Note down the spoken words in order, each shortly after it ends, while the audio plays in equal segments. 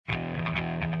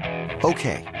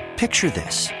Okay, picture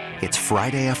this. It's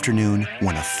Friday afternoon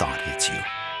when a thought hits you.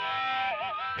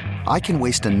 I can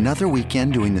waste another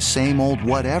weekend doing the same old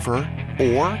whatever,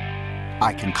 or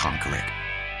I can conquer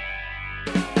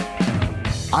it.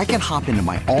 I can hop into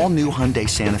my all-new Hyundai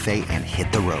Santa Fe and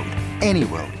hit the road. Any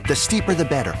road. The steeper, the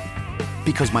better.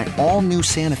 Because my all-new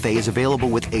Santa Fe is available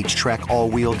with H-Track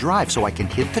all-wheel drive, so I can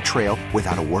hit the trail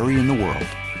without a worry in the world.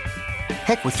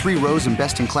 Heck, with 3 rows and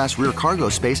best-in-class rear cargo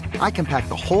space, I can pack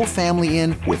the whole family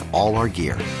in with all our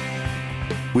gear.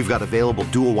 We've got available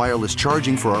dual wireless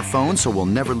charging for our phones, so we'll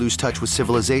never lose touch with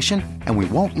civilization, and we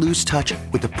won't lose touch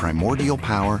with the primordial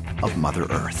power of Mother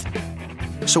Earth.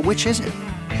 So which is it?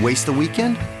 Waste the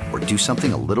weekend or do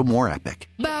something a little more epic?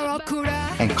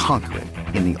 And conquer it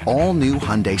in the all-new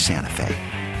Hyundai Santa Fe.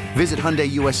 Visit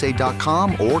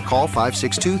HyundaiUSA.com or call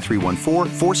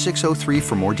 562-314-4603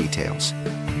 for more details.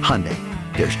 Hyundai,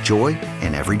 there's joy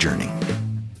in every journey.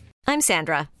 I'm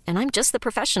Sandra, and I'm just the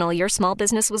professional your small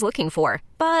business was looking for.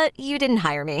 But you didn't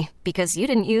hire me because you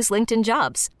didn't use LinkedIn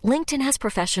Jobs. LinkedIn has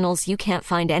professionals you can't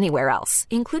find anywhere else,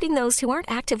 including those who aren't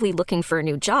actively looking for a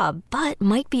new job, but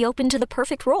might be open to the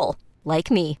perfect role, like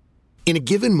me. In a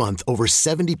given month, over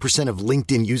 70% of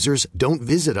LinkedIn users don't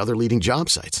visit other leading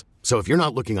job sites. So if you're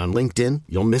not looking on LinkedIn,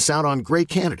 you'll miss out on great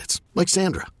candidates like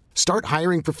Sandra. Start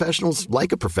hiring professionals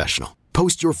like a professional.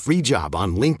 Post your free job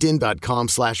on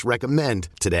linkedin.com/recommend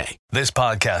today. This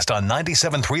podcast on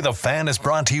 97.3 The Fan is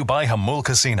brought to you by Jamul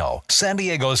Casino, San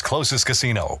Diego's closest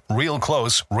casino. Real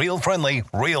close, real friendly,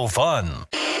 real fun.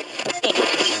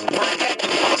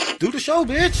 Do the show,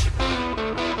 bitch.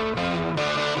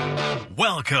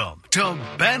 Welcome to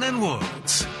Ben and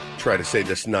Woods. Try to say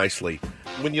this nicely.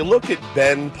 When you look at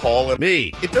Ben, Paul, and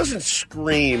me, it doesn't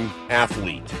scream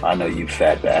athlete. I know you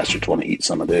fat bastards want to eat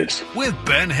some of this. With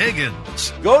Ben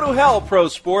Higgins. Go to hell, pro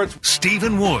sports.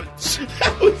 Stephen Woods.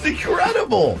 That was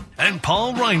incredible. And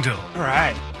Paul Reindl. All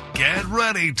right. Get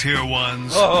ready, tier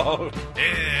ones. Oh.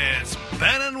 It's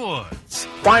Ben and Woods.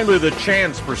 Finally the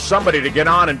chance for somebody to get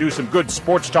on and do some good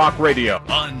sports talk radio.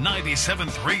 On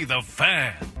 97.3 The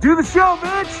Fan. Do the show,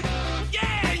 bitch!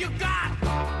 Yeah, you got it.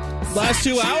 Last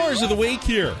 2 hours of the week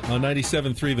here on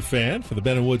 97.3 The Fan for the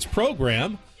Ben and Woods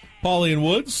program. Paulie and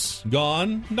Woods,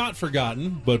 gone, not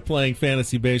forgotten, but playing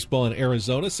fantasy baseball in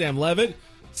Arizona. Sam Levitt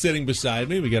sitting beside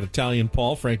me. We got Italian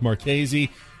Paul, Frank Marchese,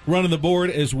 running the board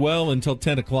as well until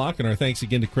 10 o'clock. And our thanks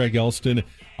again to Craig Elston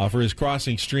for his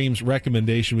Crossing Streams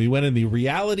recommendation. We went in the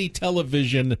reality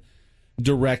television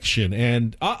direction.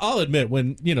 And I'll admit,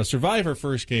 when Survivor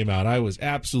first came out, I was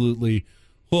absolutely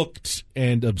hooked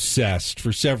and obsessed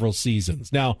for several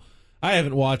seasons. Now, I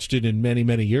haven't watched it in many,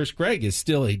 many years. Craig is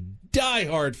still a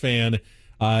diehard fan,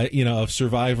 of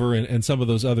Survivor and some of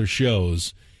those other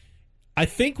shows. I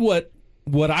think what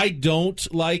I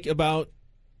don't like about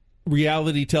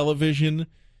reality television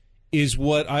is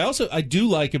what I do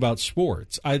like about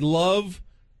sports. I love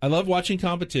watching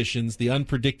competitions, the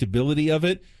unpredictability of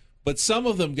it, but some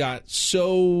of them got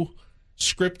so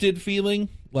scripted feeling,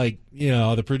 like,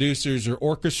 the producers are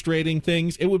orchestrating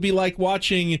things. It would be like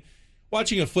watching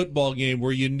a football game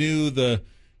where you knew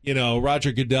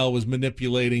Roger Goodell was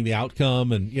manipulating the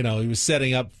outcome and, he was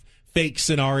setting up fake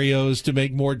scenarios to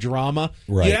make more drama.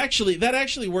 Right. That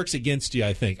actually works against you,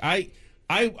 I think. I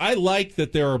like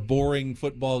that there are boring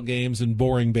football games and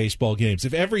boring baseball games.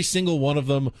 If every single one of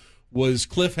them was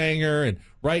cliffhanger and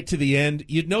right to the end,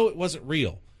 you'd know it wasn't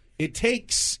real. It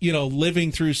takes,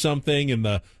 living through something and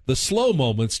the slow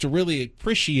moments to really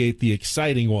appreciate the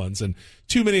exciting ones. And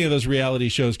too many of those reality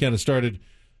shows kind of started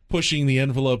pushing the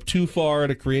envelope too far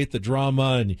to create the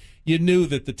drama, and you knew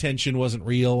that the tension wasn't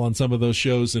real on some of those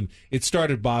shows, and it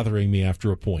started bothering me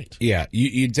after a point. Yeah,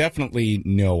 you definitely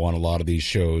know on a lot of these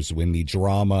shows when the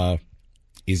drama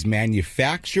is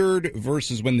manufactured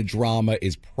versus when the drama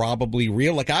is probably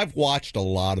real. Like, I've watched a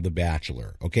lot of The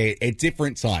Bachelor, okay, at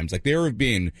different times. Like, there have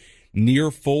been near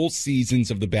full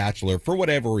seasons of The Bachelor for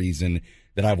whatever reason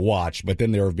that I've watched, but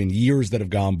then there have been years that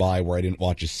have gone by where I didn't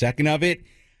watch a second of it.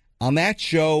 On that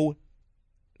show,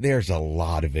 there's a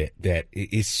lot of it that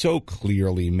is so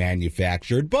clearly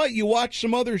manufactured, but you watch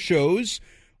some other shows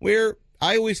where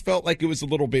I always felt like it was a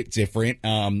little bit different.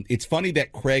 It's funny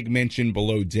that Craig mentioned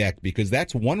Below Deck, because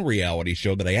that's one reality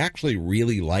show that I actually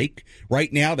really like.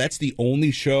 Right now, that's the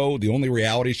only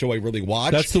reality show I really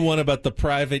watch. That's the one about the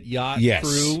private yacht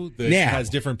crew that has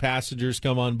different passengers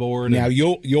come on board. Now,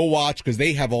 you'll watch, because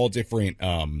they have all different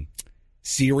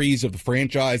series of the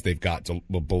franchise. They've got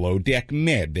Below Deck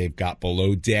Med. They've got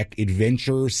Below Deck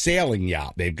Adventure Sailing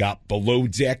Yacht. They've got Below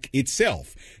Deck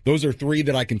itself. Those are three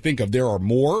that I can think of. There are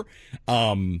more.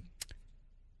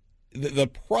 the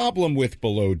problem with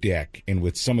Below Deck and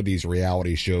with some of these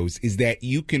reality shows is that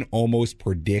you can almost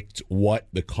predict what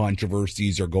the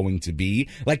controversies are going to be.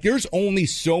 Like, there's only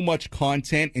so much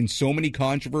content and so many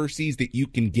controversies that you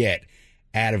can get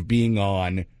out of being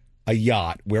on a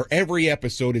yacht, where every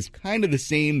episode is kind of the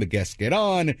same. The guests get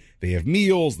on, they have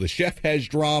meals, the chef has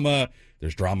drama,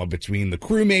 there's drama between the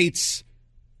crewmates.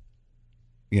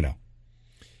 You know.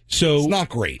 So it's not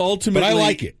great, ultimately, but I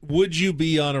like it. Would you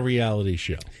be on a reality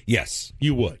show? Yes,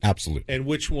 you would. Absolutely. And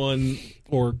which one,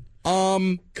 or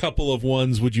couple of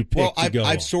ones, would you pick to go on?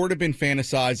 I've sort of been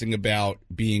fantasizing about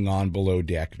being on Below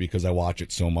Deck because I watch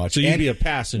it so much. So you'd be a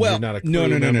passenger, not a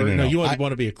crew member? No. You want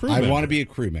to be a crew member. I want to be a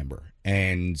crew member,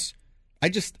 and I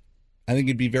think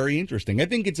it'd be very interesting. I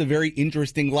think it's a very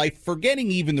interesting life.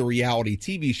 Forgetting even the reality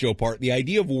TV show part, the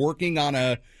idea of working on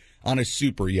a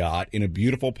super yacht in a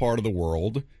beautiful part of the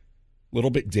world. A little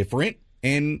bit different,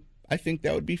 and I think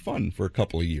that would be fun for a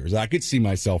couple of years. I could see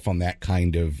myself on that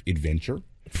kind of adventure.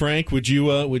 Frank, would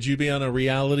you be on a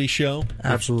reality show?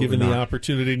 Absolutely given not. the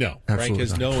opportunity? No. Absolutely Frank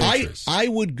has not. no interest. I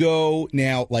would go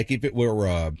now, like if it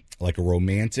were like a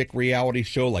romantic reality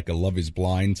show, like a Love is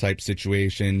Blind type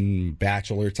situation,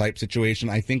 Bachelor type situation,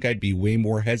 I think I'd be way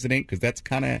more hesitant because that's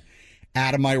kind of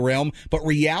out of my realm. But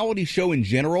reality show in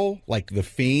general, like the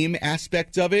fame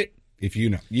aspect of it, If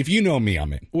you know me,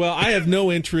 I'm in. Well, I have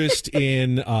no interest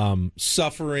in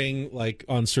suffering like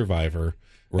on Survivor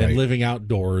and living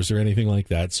outdoors or anything like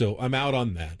that. So I'm out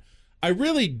on that. I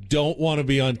really don't want to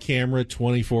be on camera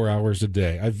 24 hours a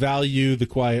day. I value the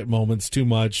quiet moments too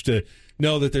much to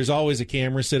know that there's always a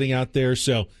camera sitting out there.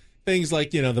 So things like,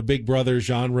 the Big Brother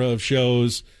genre of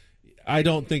shows, I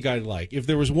don't think I'd like. If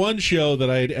there was one show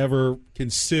that I'd ever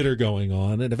consider going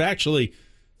on, and have actually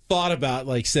thought about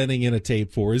like sending in a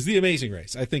tape for, is The Amazing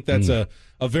Race. I think that's a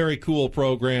very cool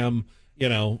program,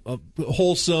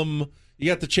 wholesome. You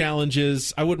got the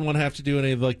challenges. I wouldn't want to have to do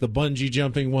any of like the bungee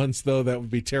jumping ones, though. That would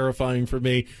be terrifying for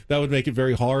me. That would make it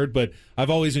very hard. But I've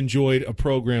always enjoyed a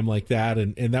program like that,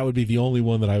 and that would be the only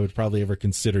one that I would probably ever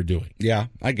consider doing. Yeah,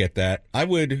 I get that. I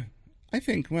don't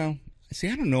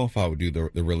know if I would do the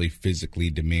really physically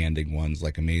demanding ones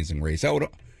like Amazing Race. I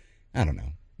don't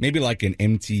know. Maybe like an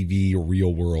MTV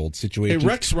Real World situation. Hey,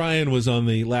 Rex Ryan was on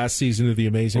the last season of The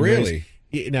Amazing Race.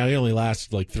 Really? Now, he only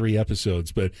lasted like 3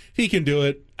 episodes, but he can do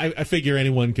it. I figure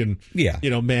anyone can,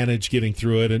 manage getting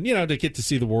through it and, to get to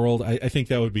see the world. I think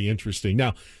that would be interesting.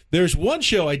 Now, there's one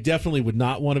show I definitely would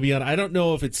not want to be on. I don't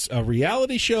know if it's a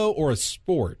reality show or a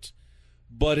sport,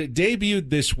 but it debuted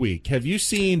this week. Have you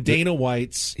seen Dana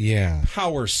White's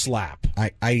Power Slap?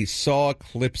 I saw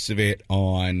clips of it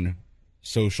on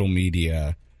social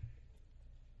media.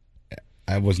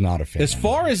 I was not a fan. As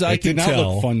far as I can tell, it did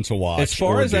not look fun to watch. As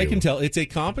far as I can tell, it's a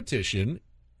competition.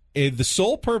 The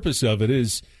sole purpose of it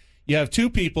is you have 2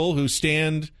 people who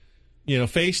stand,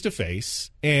 face to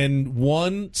face, and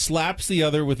one slaps the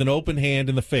other with an open hand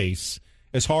in the face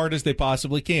as hard as they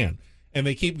possibly can, and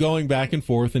they keep going back and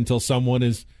forth until someone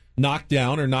is knocked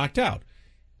down or knocked out.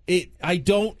 I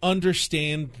don't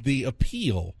understand the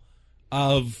appeal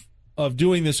of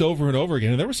doing this over and over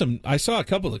again. And there were I saw a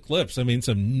couple of clips. I mean,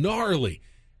 some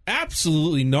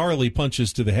absolutely gnarly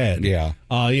punches to the head. Yeah.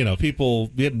 People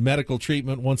did medical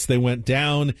treatment once they went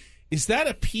down. Is that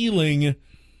appealing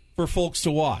for folks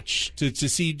to watch, to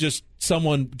see just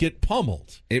someone get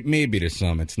pummeled? It may be to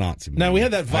some. It's not to me. Now, we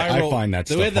had that viral. I find that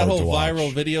stuff we had that hard whole to watch.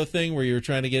 viral video thing where you were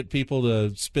trying to get people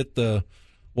to spit the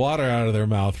water out of their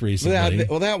mouth recently.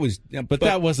 That was, but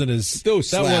that wasn't as those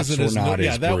slaps that wasn't were as not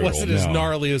as that brutal, wasn't as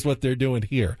gnarly as what they're doing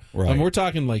here. Right. We're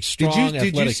talking like strong,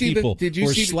 athletic people who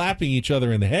are slapping each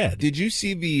other in the head. Did you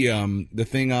see the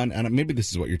thing on? And maybe this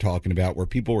is what you're talking about, where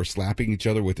people were slapping each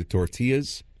other with the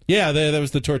tortillas? Yeah, that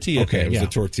was the tortilla. Okay, thing. it was the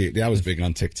tortilla. That was big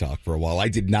on TikTok for a while. I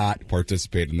did not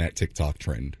participate in that TikTok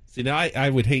trend. See, now I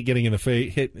would hate getting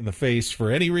hit in the face for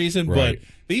any reason, right. But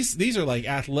these are like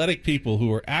athletic people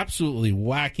who are absolutely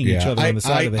whacking each other on the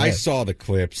side of the head. I saw the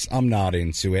clips. I'm not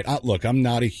into it. Look, I'm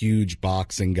not a huge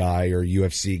boxing guy or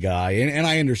UFC guy, and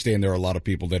I understand there are a lot of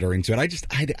people that are into it.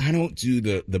 I don't do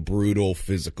the brutal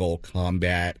physical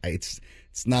combat. It's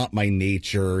not my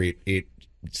nature. It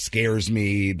scares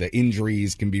me. The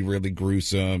injuries can be really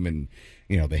gruesome, and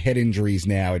the head injuries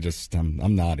now.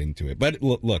 I'm not into it. But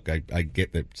look, I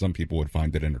get that some people would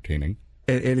find it entertaining.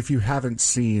 And if you haven't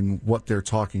seen what they're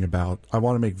talking about, I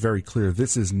want to make very clear,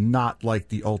 this is not like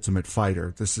The Ultimate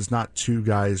Fighter. This is not 2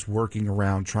 guys working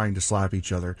around trying to slap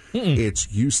each other.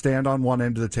 It's you stand on one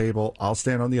end of the table, I'll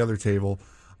stand on the other table.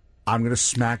 I'm going to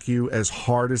smack you as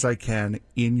hard as I can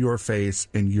in your face,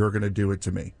 and you're going to do it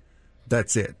to me.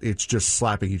 That's it. It's just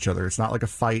slapping each other. It's not like a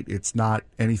fight. It's not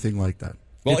anything like that.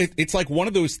 Well, it's like one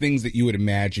of those things that you would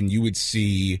imagine you would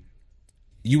see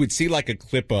like a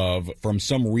clip of from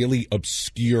some really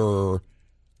obscure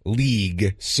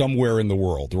league somewhere in the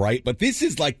world, right? But this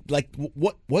is like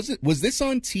what was it? Was this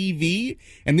on TV?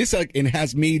 And this and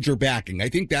has major backing. I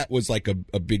think that was like a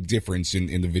big difference in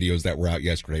the videos that were out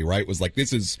yesterday, right? Was like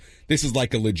this is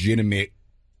like a legitimate.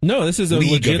 No, this is a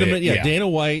legitimate. Yeah, Dana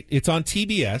White. It's on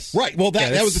TBS, right? Well,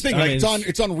 that was the thing. Like,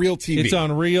 it's on real TV. It's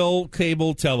on real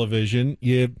cable television.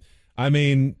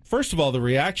 First of all, the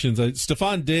reactions.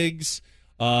 Stephon Diggs.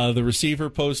 The receiver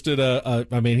posted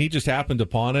he just happened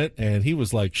upon it, and he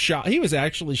was like shocked. He was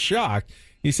actually shocked.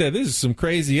 He said, "This is some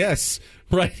crazy S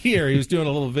right here." He was doing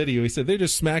a little video. He said, "They're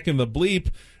just smacking the bleep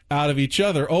out of each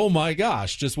other." Oh my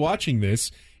gosh, just watching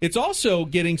this. It's also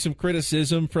getting some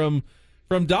criticism from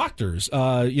doctors,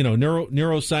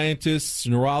 neuroscientists,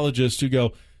 neurologists who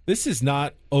go, "This is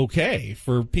not okay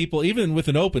for people, even with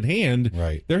an open hand."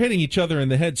 Right. They're hitting each other in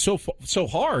the head so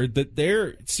hard that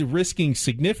they're risking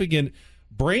significant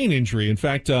brain injury. In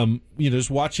fact, just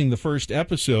watching the first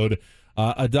episode,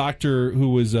 a doctor who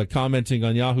was commenting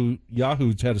on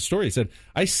Yahoo had a story. He said,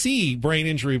 "I see brain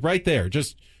injury right there,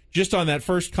 just on that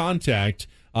first contact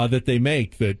that they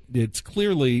make. That it's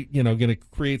clearly going to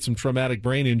create some traumatic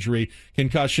brain injury,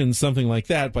 concussions, something like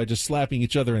that, by just slapping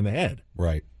each other in the head."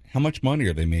 Right. How much money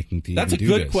are they making to That's even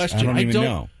do a good this? question. I don't even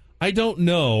know. I don't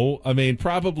know. I mean,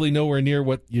 probably nowhere near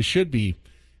what you should be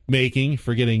making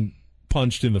for getting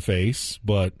punched in the face,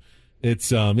 but it's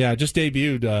just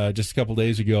debuted just a couple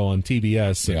days ago on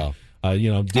TBS. Yeah.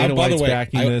 Dana White's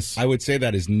backing this. I would say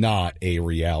that is not a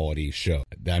reality show.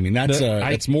 I mean,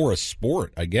 that's more a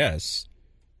sport, I guess.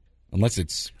 Unless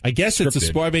it's it's a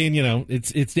sport. I mean,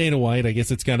 it's Dana White. I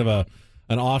guess it's kind of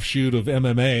an offshoot of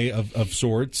MMA of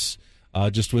sorts,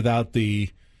 just without the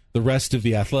rest of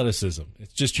the athleticism.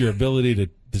 It's just your ability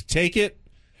to take it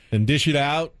and dish it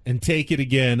out and take it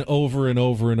again over and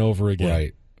over and over again.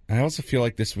 Right. I also feel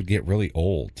like this would get really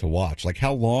old to watch. Like,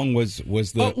 how long was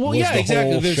the whole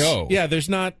show? Yeah, there's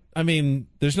not a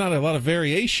lot of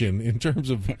variation in terms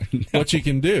of what you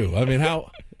can do. I mean, how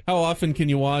often can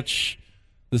you watch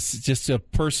this? Just a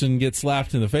person get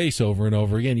slapped in the face over and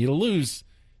over again. You'll lose,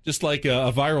 just like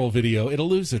a viral video. It'll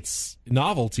lose its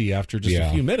novelty after just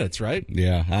a few minutes, right?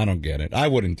 Yeah, I don't get it. I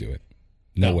wouldn't do it.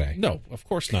 No way. No, of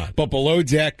course not. But Below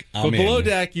Deck, Below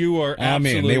Deck, you are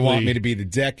absolutely... I'm in. They want me to be the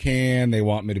deckhand. They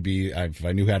want me to be... If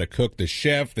I knew how to cook, the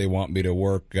chef. They want me to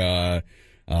work on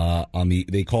the...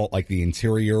 They call it like the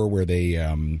interior, where they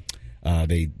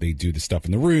do the stuff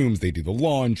in the rooms. They do the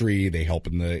laundry. They help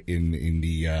in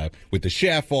the with the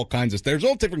chef. All kinds of... There's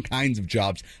all different kinds of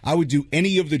jobs. I would do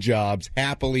any of the jobs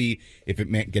happily if it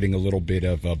meant getting a little bit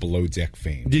of Below Deck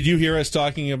fame. Did you hear us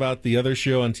talking about the other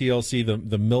show on TLC,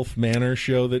 the MILF Manor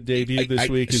show that debuted this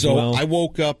week as well? I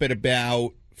woke up at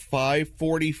about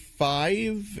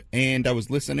 5:45, and I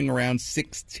was listening around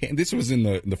 6:10. This was in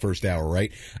the first hour,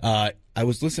 right? I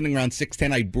was listening around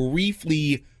 6:10. I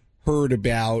briefly heard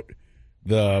about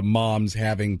the moms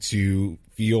having to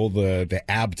feel the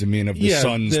abdomen of the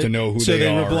sons to know who they are. So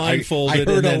they were blindfolded.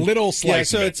 I heard a little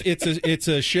slice. Yeah, so it's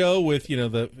a show with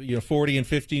 40 and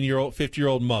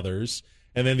 50-year-old mothers,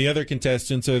 and then the other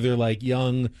contestants are their like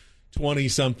young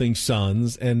 20-something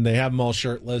sons, and they have them all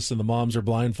shirtless, and the moms are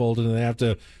blindfolded, and they have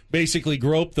to basically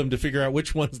grope them to figure out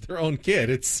which one's their own kid.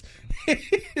 It's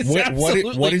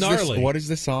absolutely gnarly. What is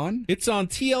this on? It's on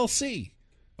TLC.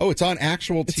 Oh, it's on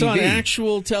actual TV. It's on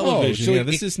actual television. Oh, so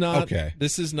this is not. Okay.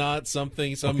 This is not some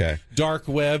dark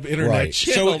web internet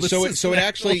channel. So it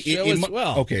actually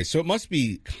well. Okay, so it must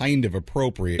be kind of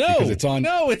appropriate because it's on.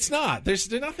 No, it's not.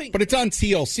 There's nothing. But it's on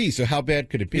TLC. So how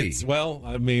bad could it be?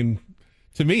 I mean,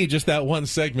 to me, just that one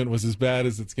segment was as bad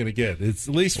as it's going to get. It's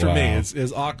at least for me. It's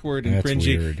as awkward and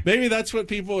cringy. Weird. Maybe that's what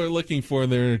people are looking for in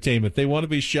their entertainment. They want to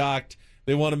be shocked.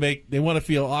 They want to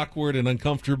feel awkward and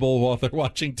uncomfortable while they're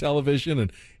watching television,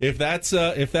 and if that's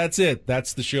it,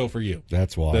 that's the show for you.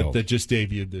 That's wild. That just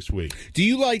debuted this week. Do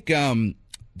you like the?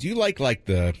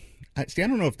 See, I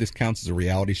don't know if this counts as a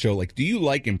reality show. Like, do you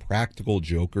like Impractical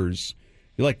Jokers?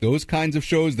 You like those kinds of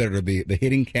shows that are the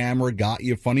hidden camera, got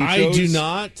you funny shows? I do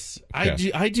not.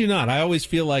 I do not. I always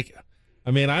feel like,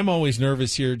 I'm always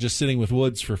nervous here just sitting with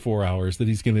Woods for 4 hours that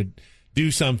he's going to do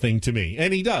something to me.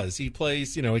 And he does. He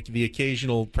plays, the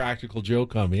occasional practical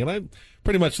joke on me. And I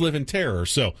pretty much live in terror.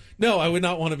 So, no, I would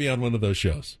not want to be on one of those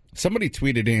shows. Somebody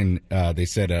tweeted in, they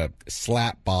said,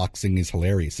 slap boxing is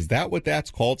hilarious. Is that what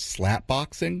that's called? Slap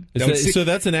boxing? So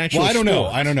that's an actual I don't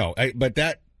know. But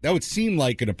that would seem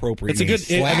like an appropriate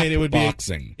name. It would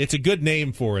boxing. It's a good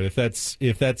name for it. If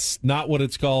that's not what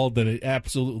it's called, then it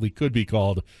absolutely could be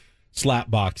called slap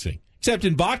boxing. Except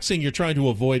in boxing, you're trying to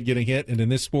avoid getting hit, and in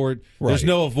this sport, there's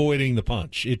no avoiding the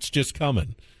punch. It's just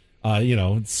coming.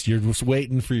 You're just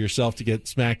waiting for yourself to get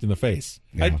smacked in the face.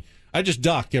 Yeah. I just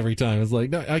duck every time. It's like,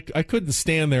 no, I couldn't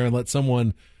stand there and let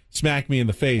someone smack me in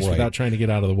the face without trying to get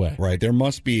out of the way. Right. There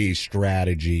must be a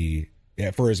strategy.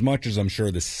 For as much as I'm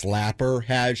sure the slapper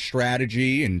has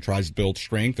strategy and tries to build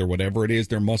strength or whatever it is,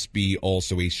 there must be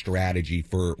also a strategy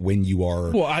for when you are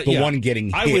one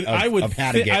getting hit I would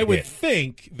hit.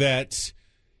 think that,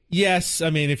 yes,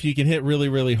 I mean, if you can hit really,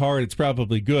 really hard, it's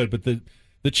probably good. But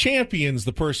the champion's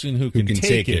the person who can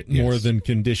take it more than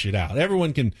can dish it out.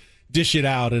 Everyone can dish it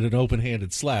out at an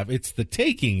open-handed slap. It's the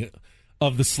taking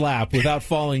of the slap without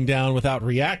falling down, without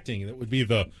reacting, that would be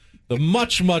the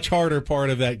much, much harder part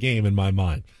of that game in my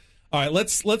mind. All right,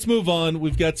 let's move on.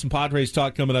 We've got some Padres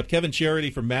talk coming up. Kevin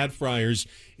Charity from Mad Friars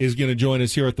is going to join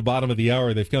us here at the bottom of the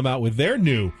hour. They've come out with their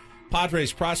new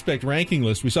Padres prospect ranking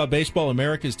list. We saw Baseball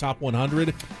America's Top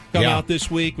 100 come out this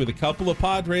week with a couple of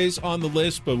Padres on the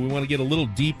list, but we want to get a little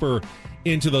deeper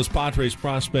into those Padres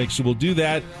prospects, so we'll do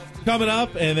that coming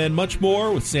up, and then much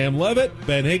more with Sam Levitt,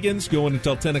 Ben Higgins, going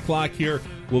until 10 o'clock here.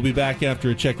 We'll be back after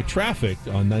a check of traffic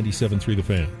on 97.3 The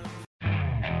Fan.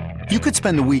 You could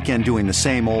spend the weekend doing the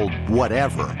same old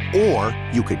whatever, or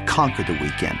you could conquer the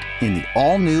weekend in the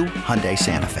all-new Hyundai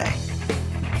Santa Fe.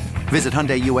 Visit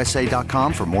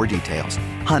HyundaiUSA.com for more details.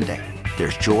 Hyundai,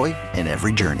 there's joy in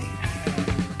every journey.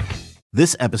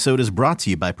 This episode is brought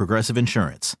to you by Progressive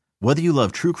Insurance. Whether you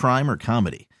love true crime or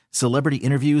comedy, celebrity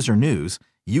interviews or news,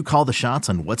 you call the shots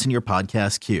on what's in your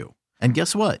podcast queue. And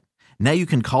guess what? Now you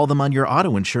can call them on your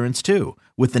auto insurance too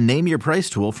with the Name Your Price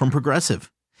tool from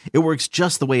Progressive. It works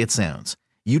just the way it sounds.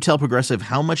 You tell Progressive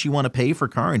how much you want to pay for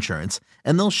car insurance,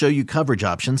 and they'll show you coverage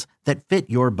options that fit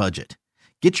your budget.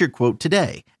 Get your quote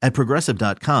today at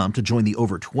Progressive.com to join the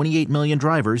over 28 million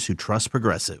drivers who trust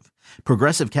Progressive.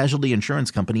 Progressive Casualty Insurance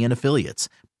Company and Affiliates.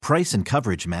 Price and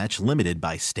coverage match limited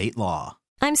by state law.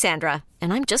 I'm Sandra,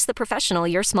 and I'm just the professional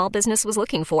your small business was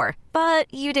looking for.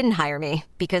 But you didn't hire me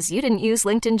because you didn't use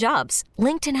LinkedIn Jobs.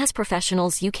 LinkedIn has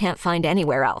professionals you can't find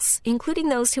anywhere else, including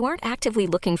those who aren't actively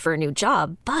looking for a new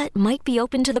job, but might be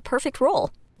open to the perfect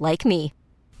role, like me.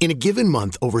 In a given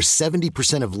month, over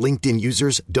 70% of LinkedIn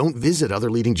users don't visit other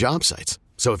leading job sites.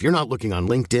 So if you're not looking on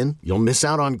LinkedIn, you'll miss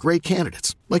out on great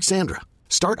candidates like Sandra.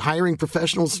 Start hiring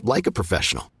professionals like a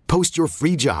professional. Post your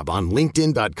free job on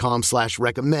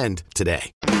linkedin.com/recommend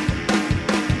today.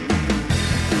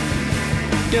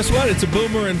 Guess what? It's a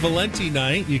Boomer and Valenti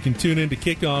night. You can tune in to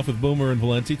Kickoff with Boomer and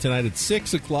Valenti tonight at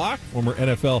 6 o'clock. Former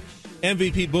NFL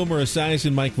MVP Boomer Esiason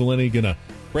and Mike Valenti going to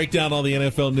break down all the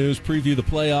NFL news, preview the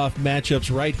playoff matchups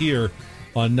right here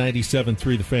on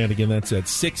 97.3 The Fan. Again, that's at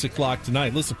 6 o'clock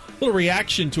tonight. Listen, a little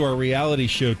reaction to our reality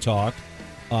show talk.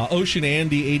 Ocean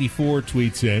Andy 84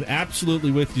 tweets in,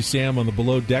 absolutely with you, Sam, on the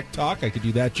Below Deck talk. I could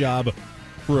do that job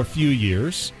for a few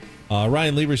years.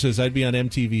 Ryan Lieber says, I'd be on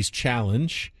MTV's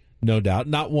Challenge, no doubt.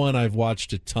 Not one I've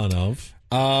watched a ton of.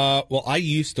 Well, I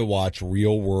used to watch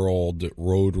Real World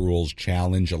Road Rules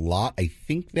Challenge a lot. I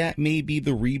think that may be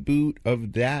the reboot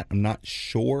of that. I'm not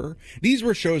sure. These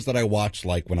were shows that I watched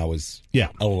like when I was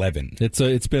 11.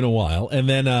 It's been a while. And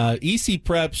then EC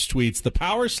Preps tweets, the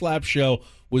Power Slap show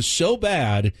was so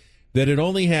bad that it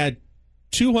only had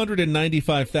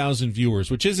 295,000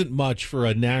 viewers, which isn't much for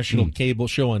a national cable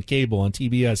show on cable on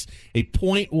TBS. A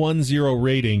 .10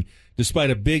 rating,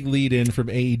 despite a big lead-in from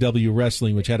AEW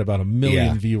Wrestling, which had about 1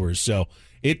 million viewers. So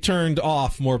it turned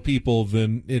off more people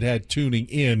than it had tuning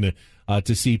in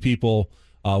to see people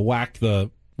whack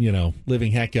the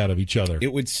living heck out of each other.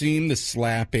 It would seem the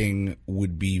slapping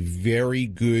would be very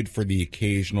good for the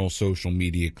occasional social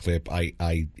media clip.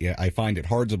 I find it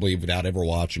hard to believe, without ever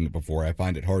watching it before, I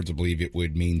find it hard to believe it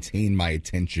would maintain my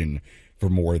attention for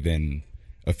more than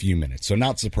a few minutes. So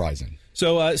not surprising.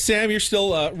 So, Sam, you're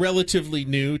still relatively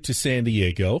new to San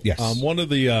Diego. Yes. One of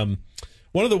the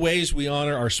ways we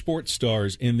honor our sports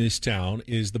stars in this town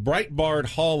is the Breitbart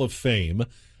Hall of Fame.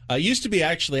 It used to be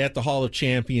actually at the Hall of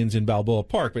Champions in Balboa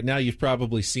Park, but now you've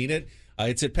probably seen it.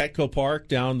 It's at Petco Park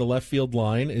down the left field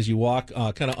line. As you walk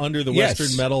kind of under the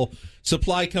Western Metal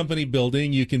Supply Company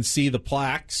building, you can see the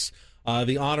plaques,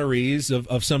 the honorees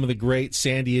of some of the great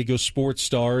San Diego sports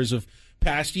stars of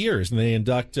past years. And they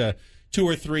induct 2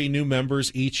 or 3 new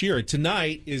members each year.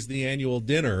 Tonight is the annual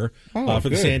dinner for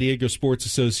the San Diego Sports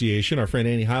Association. Our friend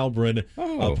Annie Heilbrunn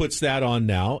puts that on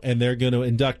now, and they're going to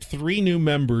induct 3 new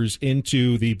members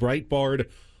into the Breitbart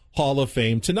Hall of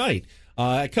Fame tonight.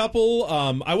 A couple,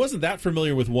 I wasn't that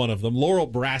familiar with one of them, Laurel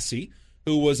Brassey,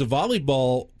 who was a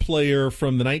volleyball player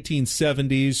from the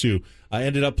 1970s who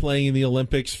ended up playing in the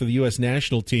Olympics for the U.S.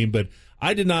 national team, but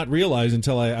I did not realize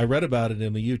until I read about it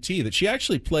in the UT that she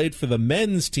actually played for the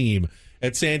men's team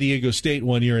at San Diego State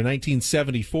one year in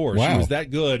 1974. Wow. She was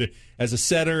that good as a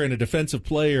setter and a defensive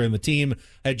player, and the team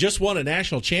had just won a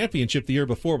national championship the year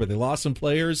before, but they lost some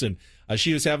players, and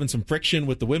she was having some friction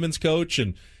with the women's coach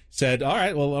and said, all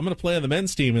right, well, I'm going to play on the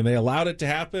men's team, and they allowed it to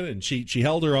happen, and she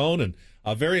held her own, and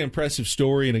a very impressive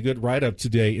story and a good write-up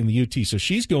today in the UT. So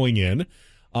she's going in.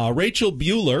 Rachel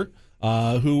Bueller,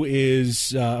 who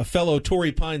is a fellow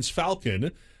Torrey Pines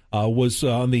Falcon, was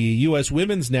on the U.S.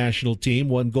 women's national team,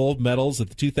 won gold medals at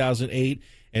the 2008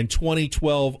 and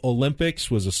 2012 Olympics,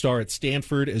 was a star at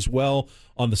Stanford as well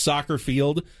on the soccer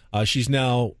field. She's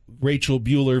now Rachel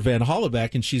Bueller Van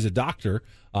Hollebeck, and she's a doctor,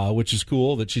 which is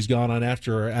cool that she's gone on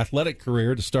after her athletic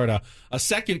career to start a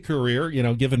second career,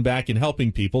 giving back and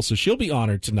helping people. So she'll be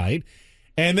honored tonight.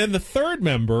 And then the third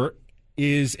member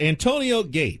is Antonio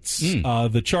Gates,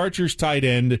 the Chargers tight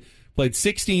end. Played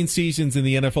 16 seasons in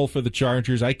the NFL for the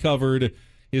Chargers. I covered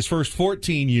his first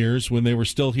 14 years when they were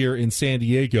still here in San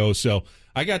Diego. So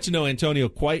I got to know Antonio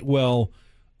quite well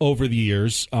over the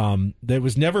years. There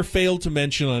was never failed to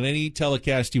mention on any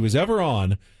telecast he was ever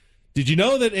on. Did you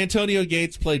know that Antonio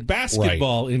Gates played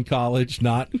basketball in college,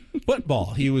 not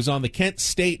football? He was on the Kent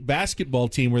State basketball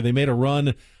team where they made a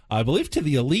run, I believe, to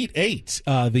the Elite Eight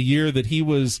the year that he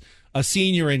was a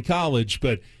senior in college,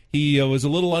 but he was a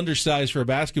little undersized for a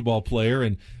basketball player,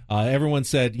 and everyone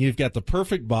said, you've got the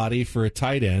perfect body for a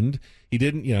tight end. He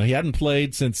didn't, he hadn't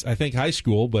played since, I think, high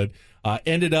school, but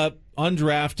ended up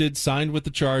undrafted, signed with the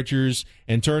Chargers,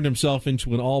 and turned himself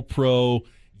into an all-pro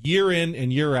year in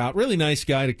and year out. Really nice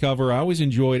guy to cover. I always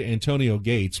enjoyed Antonio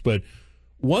Gates, but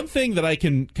one thing that I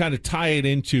can kind of tie it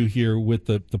into here with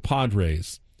the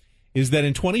Padres is that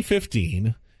in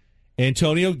 2015,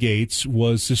 Antonio Gates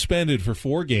was suspended for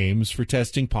 4 games for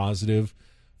testing positive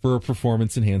for a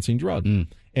performance-enhancing drug.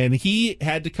 And he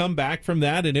had to come back from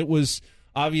that, and it was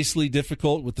obviously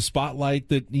difficult with the spotlight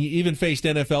that he even faced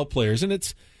NFL players. And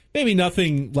it's maybe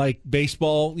nothing like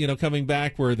baseball, coming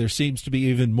back where there seems to be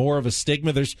even more of a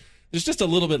stigma. There's just a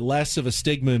little bit less of a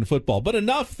stigma in football, but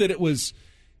enough that it was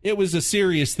a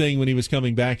serious thing when he was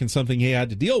coming back and something he had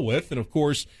to deal with. And, of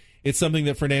course, it's something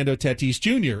that Fernando Tatis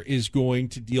Jr. is going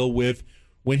to deal with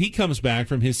when he comes back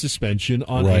from his suspension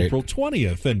on April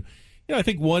 20th. And, I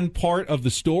think one part of the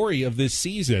story of this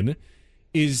season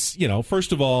is,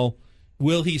 first of all,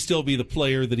 will he still be the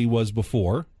player that he was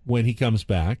before when he comes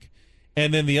back?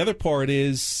 And then the other part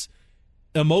is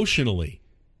emotionally,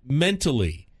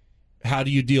 mentally, how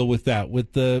do you deal with that?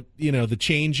 With the, the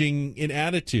changing in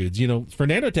attitudes.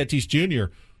 Fernando Tatis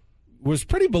Jr. was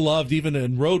pretty beloved even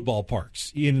in road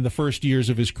ballparks in the first years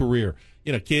of his career.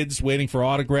 Kids waiting for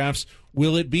autographs.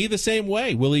 Will it be the same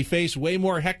way? Will he face way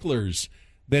more hecklers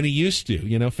than he used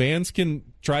to? Fans can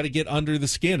try to get under the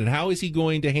skin. And how is he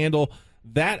going to handle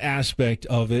that aspect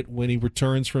of it when he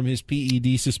returns from his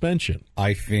PED suspension?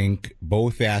 I think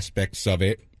both aspects of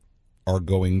it are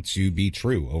going to be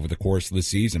true over the course of the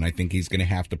season. I think he's going to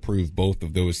have to prove both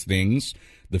of those things.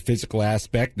 The physical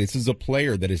aspect, this is a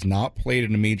player that has not played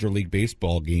in a Major League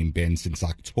Baseball game, Ben, since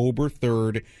October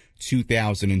 3rd,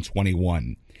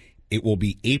 2021. It will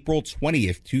be April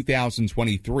 20th,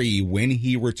 2023 when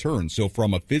he returns. So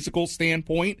from a physical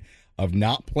standpoint of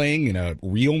not playing in a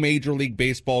real Major League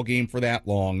Baseball game for that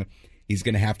long, he's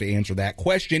going to have to answer that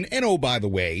question. And oh, by the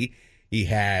way, he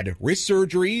had wrist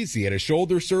surgeries. He had a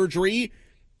shoulder surgery.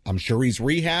 I'm sure he's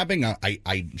rehabbing.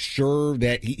 I'm sure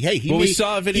that we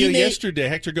saw a video yesterday.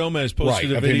 Hector Gomez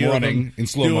posted a video of him running in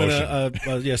slow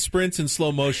motion. Sprints in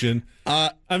slow motion.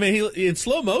 In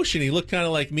slow motion, he looked kind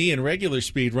of like me in regular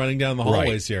speed running down the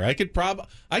hallways here. I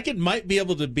might be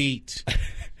able to beat.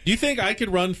 Do you think I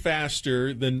could run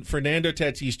faster than Fernando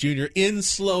Tatis Jr. in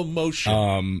slow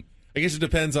motion? I guess it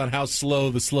depends on how slow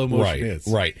the slow motion is.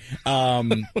 Right.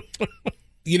 The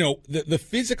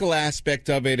physical aspect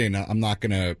of it, and I'm not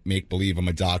going to make believe I'm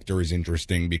a doctor, is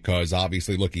interesting because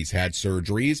obviously, look, he's had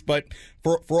surgeries, but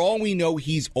for all we know,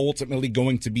 he's ultimately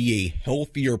going to be a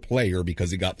healthier player because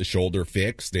he got the shoulder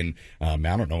fixed, and I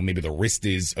don't know, maybe the wrist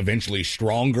is eventually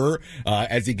stronger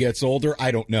as he gets older.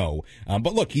 I don't know.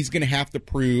 But look, he's going to have to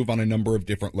prove on a number of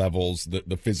different levels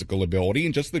the physical ability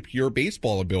and just the pure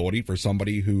baseball ability for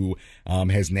somebody who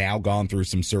has now gone through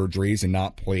some surgeries and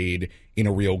not played in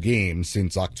a real game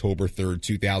since October 3rd,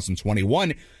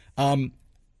 2021.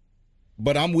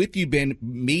 But I'm with you, Ben.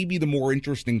 Maybe the more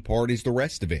interesting part is the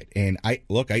rest of it. And I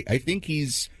think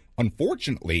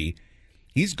unfortunately,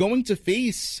 he's going to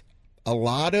face a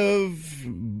lot of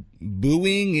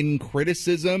booing and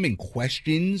criticism and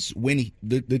questions when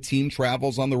the team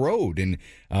travels on the road, and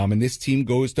this team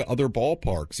goes to other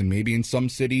ballparks, and maybe in some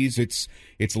cities it's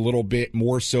a little bit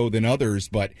more so than others.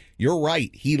 But you're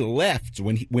right, he left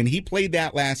when he played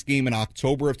that last game in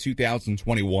October of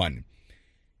 2021.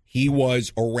 He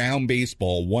was around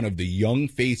baseball one of the young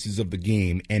faces of the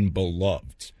game and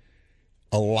beloved.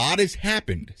 A lot has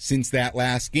happened since that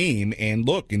last game, and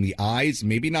look, in the eyes,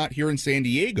 maybe not here in San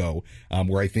Diego,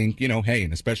 where I think, hey,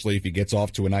 and especially if he gets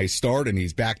off to a nice start and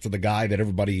he's back to the guy that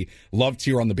everybody loved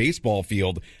here on the baseball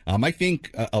field, I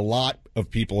think a lot of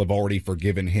people have already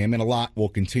forgiven him, and a lot will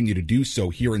continue to do so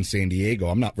here in San Diego.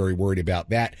 I'm not very worried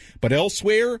about that. But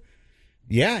elsewhere,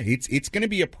 yeah, it's going to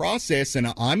be a process,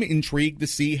 and I'm intrigued to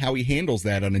see how he handles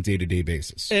that on a day-to-day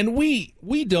basis. And we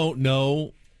don't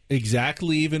know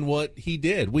exactly even what he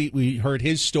did. We heard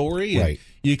his story, and right.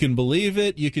 You can believe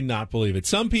it, you can not believe it.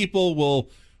 Some people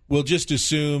will just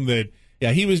assume that,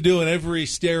 yeah, he was doing every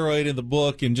steroid in the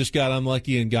book and just got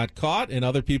unlucky and got caught, and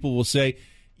other people will say,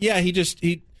 yeah, he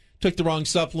took the wrong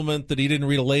supplement, that he didn't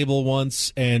read a label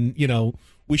once, and,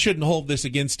 we shouldn't hold this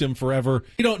against him forever.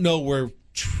 You don't know where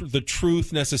the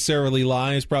truth necessarily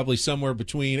lies, probably somewhere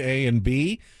between A and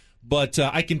B, but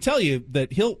I can tell you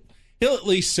that he'll at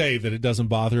least say that it doesn't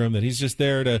bother him, that he's just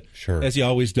there to, sure, as he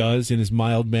always does, in his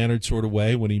mild-mannered sort of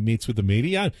way when he meets with the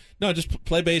media. No, just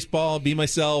play baseball, be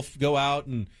myself, go out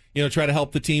and, try to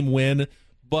help the team win.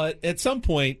 But at some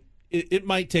point, it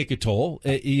might take a toll,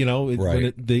 right.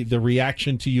 When the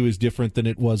reaction to you is different than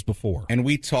it was before. And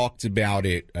we talked about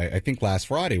it, I think last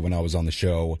Friday when I was on the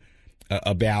show,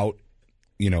 about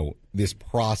this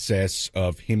process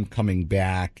of him coming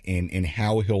back and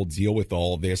how he'll deal with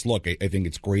all of this. Look, I think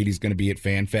it's great he's going to be at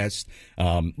FanFest.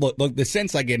 Look, the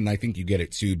sense I get, and I think you get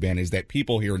it too, Ben, is that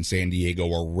people here in San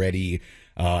Diego are ready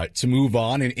to move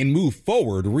on and move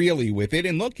forward really with it.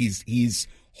 And look, he's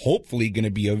hopefully going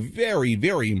to be a very,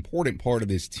 very important part of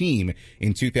this team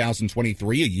in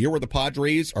 2023, a year where the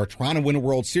Padres are trying to win a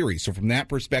World Series. So from that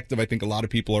perspective, I think a lot of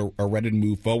people are ready to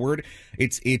move forward.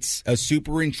 It's a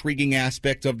super intriguing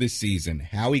aspect of this season,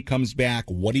 how he comes back,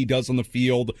 what he does on the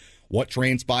field, what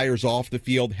transpires off the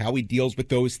field, how he deals with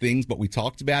those things. But we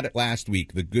talked about it last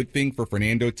week. The good thing for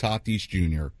Fernando Tatis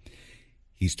Jr.,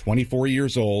 he's 24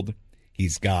 years old.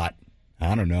 He's got,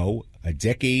 I don't know, a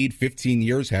decade, 15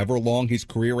 years, however long his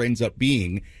career ends up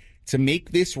being, to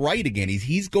make this right again.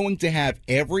 He's going to have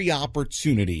every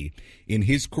opportunity in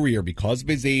his career, because of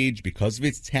his age, because of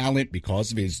his talent,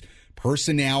 because of his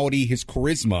personality, his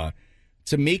charisma,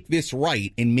 to make this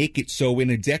right and make it so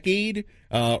in a decade,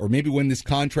 or maybe when this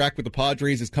contract with the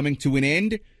Padres is coming to an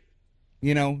end,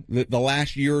 the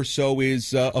last year or so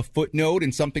is a footnote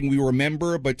and something we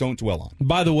remember but don't dwell on.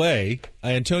 By the way,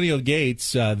 Antonio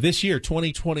Gates, this year,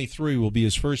 2023, will be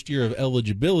his first year of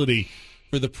eligibility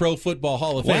for the Pro Football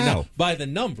Hall of Fame. Now, by the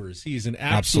numbers, he's an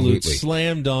absolute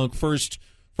slam dunk first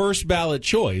ballot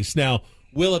choice. Now,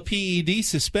 will a PED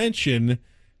suspension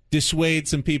dissuade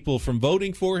some people from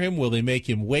voting for him? Will they make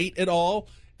him wait at all?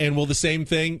 And will the same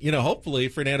thing, hopefully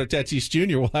Fernando Tatis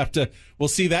Jr. we'll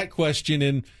see that question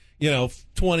in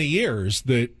 20 years,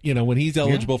 that, when he's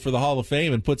eligible for the Hall of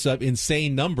Fame and puts up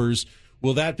insane numbers,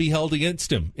 will that be held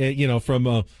against him, from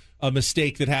a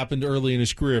mistake that happened early in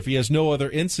his career? If he has no other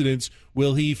incidents,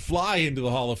 will he fly into the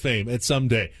Hall of Fame at some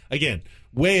day? Again,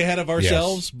 way ahead of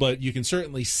ourselves, but you can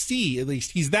certainly see, at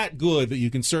least he's that good that you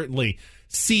can certainly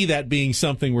see that being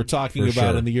something we're talking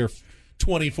about in the year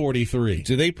 2043.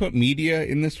 Do they put media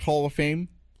in this Hall of Fame?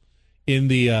 In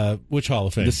the which Hall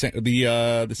of Fame?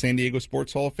 The San Diego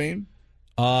Sports Hall of Fame?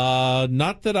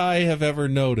 Not that I have ever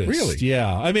noticed. Really?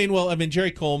 Yeah. I mean,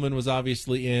 Jerry Coleman was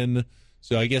obviously in,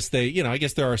 so I guess I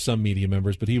guess there are some media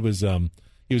members, but he was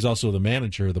also the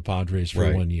manager of the Padres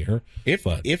for 1 year.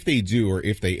 If they do, or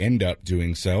if they end up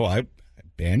doing so, I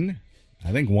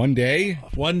think one day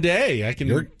I can.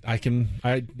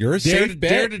 You're a safe bet.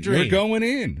 Dare to dream. You're going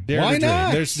in. Why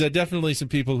not? There's definitely some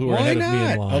people who are ahead of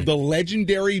me in line. Of the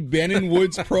legendary Ben and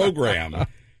Woods program,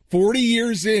 40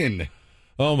 years in.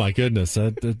 Oh my goodness,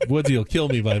 Woodsy will kill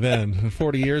me by then.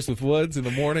 40 years with Woods in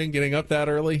the morning, getting up that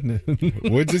early.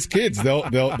 Woods' kids,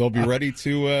 they'll be ready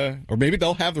to, or maybe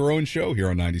they'll have their own show here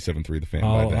on 97.3 The Fan.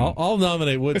 By then. I'll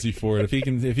nominate Woodsy for it if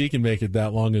he can make it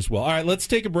that long as well. All right, let's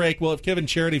take a break. We'll have Kevin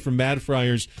Charity from Mad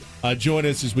Friars join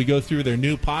us as we go through their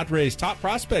new Padres top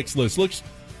prospects list. Looks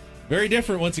very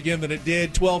different once again than it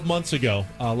did 12 months ago.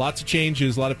 Lots of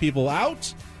changes, a lot of people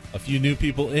out, a few new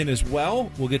people in as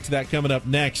well. We'll get to that coming up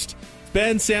next.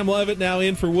 Ben, Sam Levitt now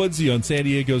in for Woodsy on San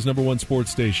Diego's #1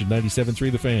 sports station, 97.3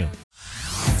 The Fan.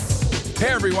 Hey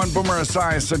everyone, Boomer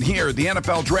Esiason here. The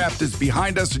NFL draft is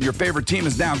behind us and your favorite team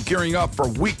is now gearing up for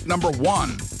week number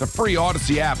 1. The free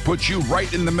Odyssey app puts you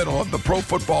right in the middle of the pro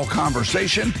football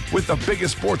conversation with the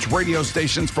biggest sports radio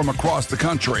stations from across the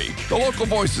country. The local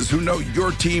voices who know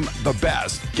your team the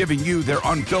best, giving you their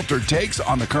unfiltered takes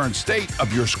on the current state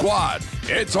of your squad.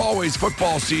 It's always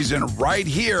football season right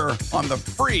here on the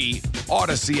free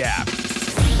Odyssey app.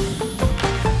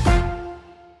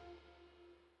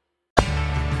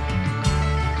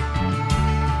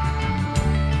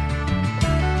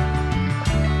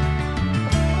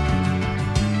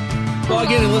 Log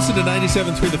in and listen to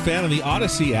 97.3 The Fan on the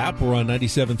Odyssey app. We're on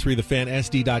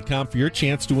 97.3thefansd.com for your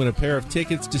chance to win a pair of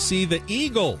tickets to see the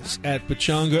Eagles at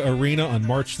Pechanga Arena on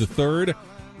March the 3rd.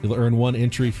 You'll earn one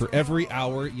entry for every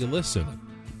hour you listen.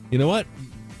 You know what?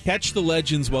 Catch the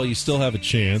legends while you still have a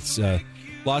chance.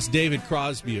 Lost David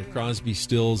Crosby of Crosby,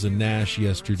 Stills, and Nash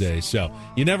yesterday. So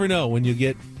you never know when you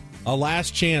get a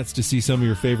last chance to see some of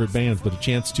your favorite bands, but a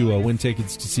chance to win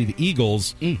tickets to see the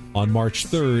Eagles on March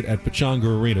 3rd at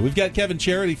Pechanga Arena. We've got Kevin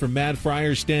Charity from Mad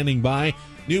Friars standing by.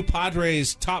 New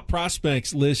Padres top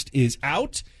prospects list is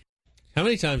out. How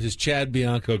many times is Chad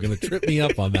Bianco going to trip me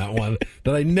up on that one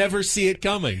that I never see it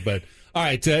coming? But, all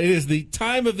right, it is the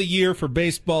time of the year for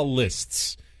baseball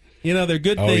lists. You know, they're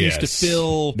good things to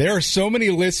fill. There are so many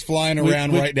lists flying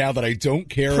around right now that I don't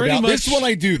care about. This one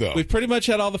I do, though. We've pretty much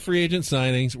had all the free agent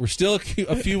signings. We're still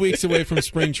a few weeks away from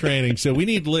spring training, so we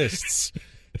need lists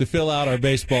to fill out our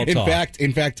baseball talk.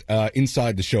 In fact,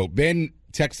 inside the show, Ben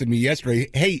texted me yesterday,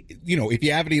 hey, you know, if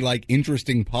you have any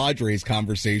interesting Padres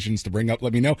conversations to bring up,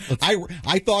 let me know.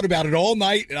 I thought about it all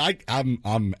night, and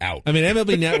I'm out. I mean,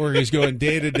 MLB Network is going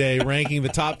day to day, ranking the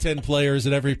top 10 players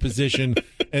at every position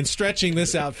and stretching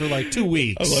this out for 2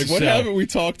 weeks. I'm like, what haven't we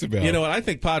talked about? You know what? I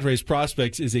think Padres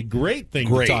prospects is a great thing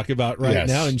to talk about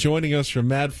now. And joining us from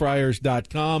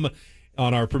madfriars.com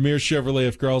on our Premier Chevrolet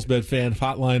of Carlsbad fan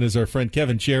hotline is our friend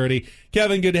Kevin Charity.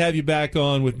 Kevin, good to have you back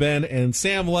on with Ben and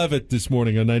Sam Levitt this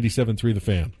morning on 97.3 The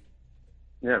Fan.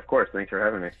 Yeah, of course. Thanks for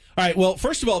having me. All right. Well,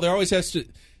 first of all, there has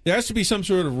to be some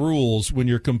sort of rules when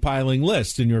you're compiling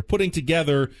lists and you're putting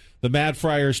together the Mad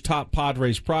Friars top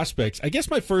Padres prospects. I guess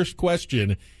my first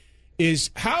question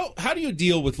is how do you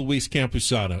deal with Luis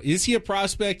Campusano? Is he a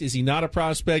prospect? Is he not a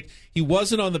prospect? He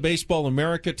wasn't on the Baseball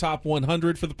America top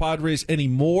 100 for the Padres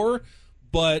anymore.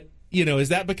 But, you know, is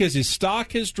that because his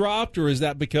stock has dropped, or is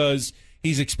that because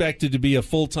he's expected to be a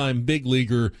full-time big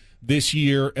leaguer this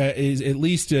year, is at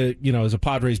least, as a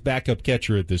Padres backup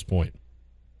catcher at this point?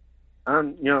 I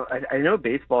know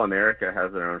Baseball America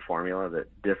has their own formula that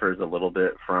differs a little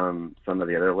bit from some of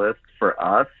the other lists. For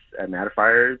us at Mad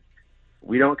Friars,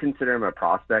 we don't consider him a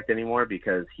prospect anymore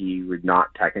because he would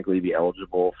not technically be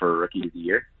eligible for Rookie of the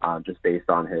Year, just based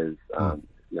on his,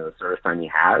 the service time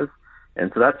he has. And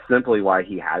so that's simply why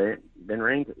he hadn't been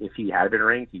ranked. If he had been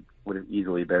ranked, he would have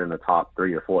easily been in the top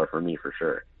 3 or 4 for me, for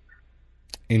sure.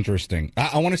 Interesting.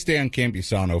 I want to stay on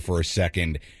Campusano for a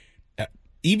second.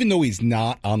 Even though he's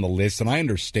not on the list, and I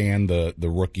understand the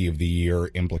Rookie of the Year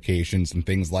implications and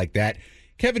things like that,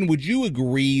 Kevin, would you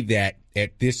agree that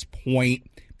at this point,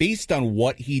 based on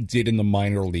what he did in the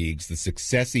minor leagues, the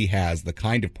success he has, the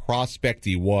kind of prospect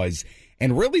he was,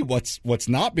 and really what's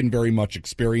not been very much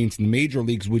experience in the major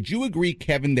leagues, would you agree,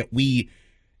 Kevin, that we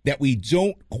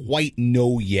don't quite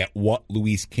know yet what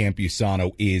Luis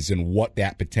Campusano is and what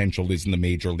that potential is in the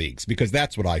major leagues? Because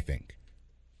that's what I think.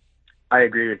 I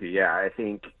agree with you, yeah. I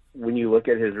think when you look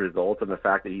at his results and the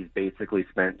fact that he's basically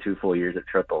spent 2 full years at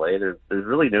AAA, there's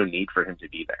really no need for him to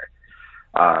be there.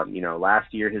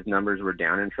 Last year his numbers were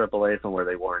down in AAA from where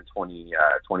they were in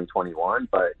 2021,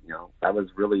 but that was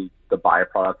really the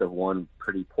byproduct of one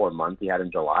pretty poor month he had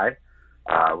in July,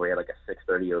 where he had a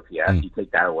 630 OPS. You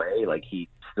take that away, he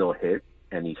still hit,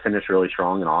 and he finished really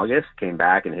strong in August, came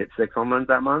back and hit 6 home runs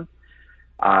that month.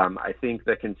 I think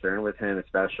the concern with him,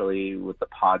 especially with the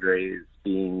Padres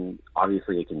being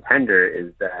obviously a contender,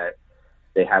 is that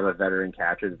they have a veteran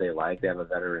catcher that they like. They have a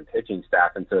veteran pitching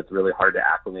staff, and so it's really hard to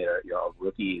acclimate a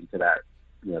rookie into that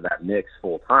that mix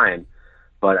full time.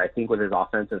 But I think with his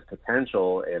offensive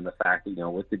potential and the fact that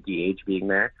with the DH being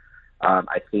there,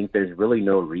 I think there's really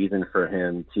no reason for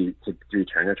him to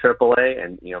return to AAA.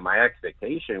 And my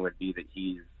expectation would be that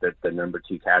he's the number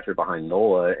 2 catcher behind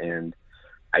Nola, and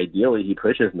ideally he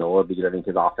pushes Nola because I think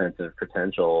his offensive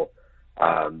potential.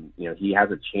 He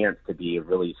has a chance to be a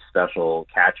really special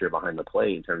catcher behind the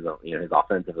plate in terms of his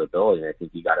offensive ability, and I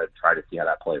think you got to try to see how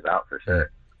that plays out for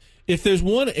sure. If there's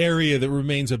one area that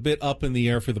remains a bit up in the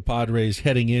air for the Padres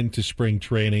heading into spring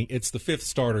training, it's the 5th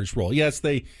starter's role. Yes,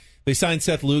 they signed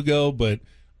Seth Lugo, but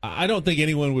I don't think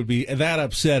anyone would be that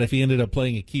upset if he ended up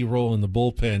playing a key role in the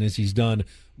bullpen as he's done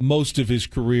most of his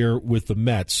career with the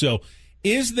Mets. So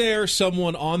is there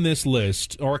someone on this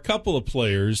list or a couple of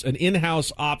players, an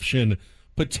in-house option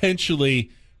potentially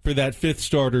for that fifth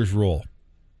starter's role?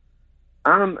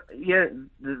 Yeah,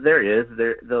 there is.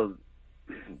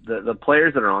 The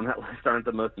players that are on that list aren't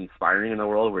the most inspiring in the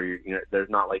world. Where there's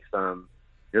not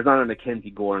a Mackenzie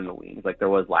Gore in the wings like there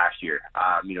was last year.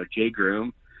 Jay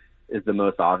Groom is the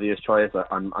most obvious choice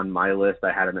on my list.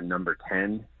 I had him at number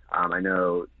 10. I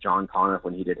know John Conniff,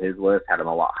 when he did his list, had him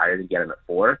a lot higher to get him at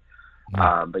 4.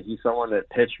 But he's someone that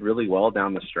pitched really well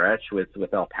down the stretch with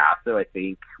El Paso. I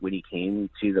think when he came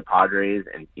to the Padres,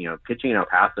 and pitching in El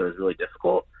Paso is really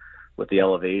difficult with the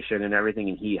elevation and everything,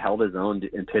 and he held his own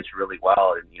and pitched really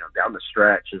well. And down the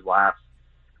stretch, his last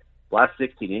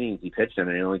 16 innings he pitched in,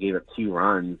 and he only gave up 2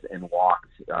 runs and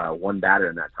walked one batter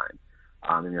in that time.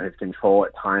 His control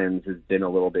at times has been a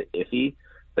little bit iffy.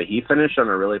 But he finished on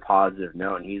a really positive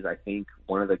note, and he's, I think,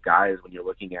 one of the guys when you're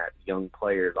looking at young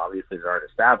players, obviously that aren't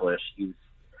established, he's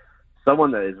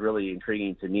someone that is really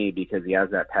intriguing to me because he has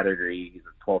that pedigree. He's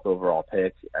a 12th overall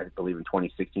pick, I believe, in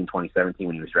 2016, 2017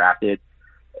 when he was drafted.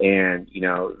 And,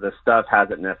 the stuff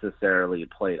hasn't necessarily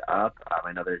played up.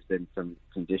 I know there's been some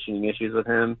conditioning issues with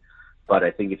him, but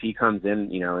I think if he comes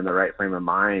in, in the right frame of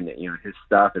mind, his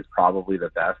stuff is probably the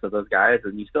best of those guys.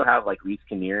 And you still have, like, Reese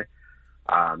Kinnear,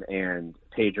 and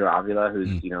Pedro Avila, who's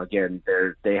again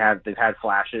they've had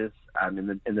flashes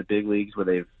in the big leagues where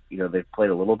they've played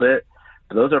a little bit,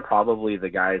 but those are probably the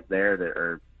guys there that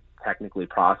are technically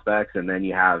prospects. And then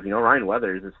you have Ryan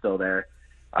Weathers is still there.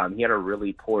 He had a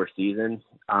really poor season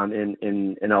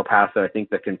in El Paso. I think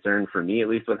the concern for me, at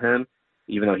least with him,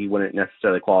 even though he wouldn't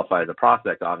necessarily qualify as a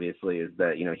prospect, obviously, is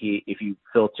that if you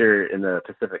filter in the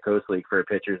Pacific Coast League for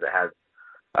pitchers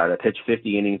that pitched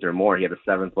 50 innings or more, he had the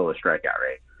 7th lowest strikeout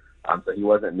rate. So he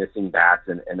wasn't missing bats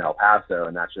in El Paso,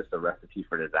 and that's just a recipe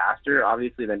for disaster.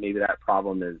 Obviously, then maybe that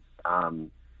problem is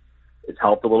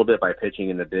helped a little bit by pitching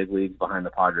in the big leagues behind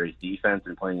the Padres defense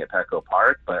and playing at Petco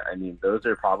Park. But, those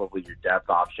are probably your depth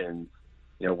options,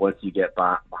 once you get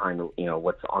behind,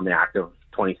 what's on the active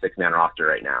 26-man roster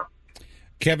right now.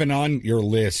 Kevin, on your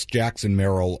list, Jackson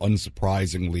Merrill,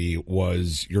 unsurprisingly,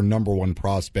 was your number 1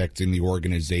 prospect in the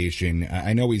organization.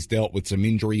 I know he's dealt with some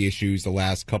injury issues the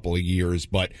last couple of years,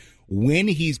 but when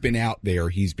he's been out there,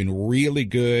 he's been really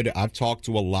good. I've talked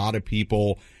to a lot of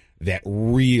people that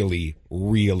really,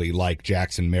 really like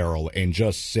Jackson Merrill and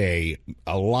just say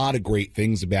a lot of great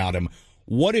things about him.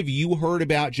 What have you heard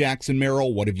about Jackson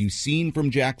Merrill? What have you seen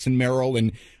from Jackson Merrill?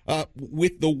 And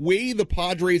with the way the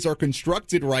Padres are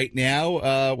constructed right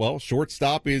now,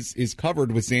 shortstop is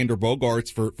covered with Xander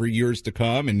Bogaerts for years to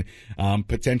come, and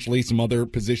potentially some other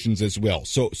positions as well.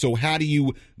 So how do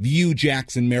you view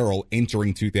Jackson Merrill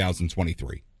entering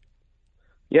 2023?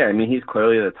 Yeah, he's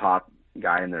clearly the top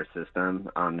guy in their system.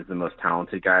 He's the most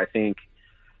talented guy. I think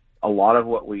a lot of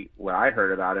what I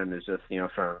heard about him is just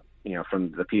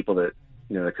from the people that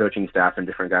the coaching staff and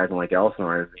different guys in Lake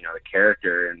Elsinore is the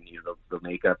character and the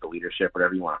makeup, the leadership,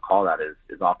 whatever you want to call that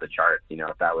is off the charts.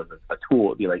 If that was a tool,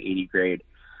 it'd be like 80 grade.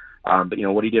 But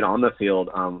what he did on the field,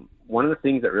 one of the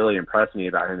things that really impressed me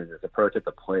about him is his approach at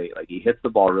the plate. Like, he hits the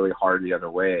ball really hard the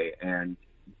other way, and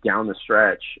down the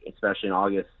stretch, especially in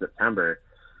August, September,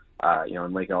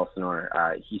 in Lake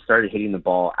Elsinore, he started hitting the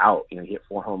ball out. He hit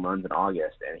 4 home runs in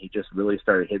August, and he just really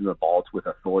started hitting the balls with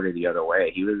authority the other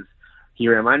way. He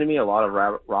reminded me a lot of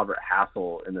Robert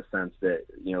Hassel in the sense that,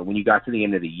 when you got to the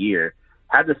end of the year,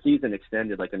 had the season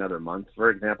extended like another month,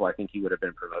 for example, I think he would have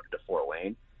been promoted to Fort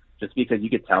Wayne, just because you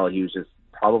could tell he was just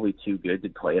probably too good to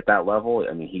play at that level.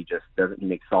 He just doesn't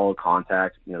make solid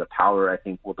contact. The power, I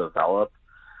think, will develop.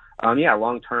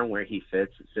 Long term, where he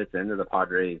fits into the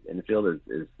Padres infield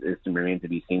is to remain to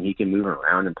be seen. He can move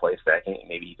around and play second, and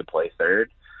maybe he could play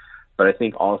third. But I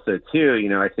think also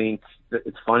too, I think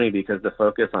it's funny because the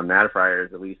focus on Mad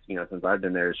Friars, at least since I've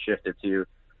been there, has shifted to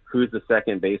who's the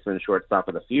second baseman, shortstop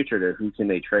of the future, to who can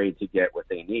they trade to get what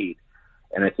they need.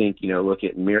 And I think looking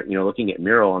at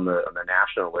Merrill on the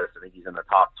national list, I think he's in the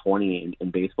top 20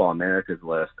 in Baseball America's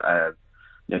list.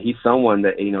 He's someone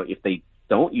that if they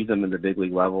don't use him in the big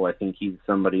league level, I think he's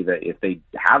somebody that if they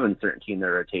have uncertainty in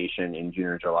their rotation in June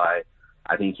or July,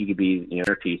 I think he could be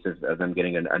a piece of them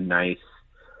getting a nice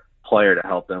player to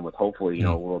help them with hopefully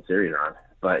a World Series run.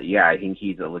 But yeah, I think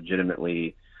he's a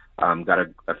legitimately got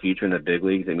a future in the big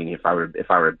leagues. If I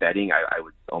were betting, I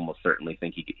would almost certainly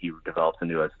think he develops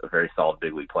into a very solid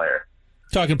big league player.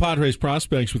 Talking Padres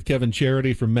prospects with Kevin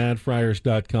Charity from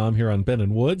MadFriars.com here on Ben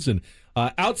and Woods. And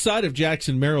outside of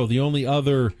Jackson Merrill, the only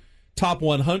other top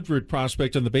 100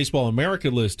 prospect on the Baseball America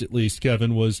list, at least,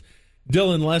 Kevin, was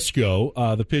Dylan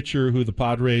Lesko, the pitcher who the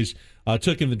Padres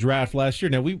took in the draft last year.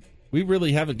 Now, we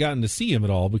really haven't gotten to see him at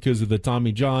all because of the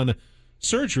Tommy John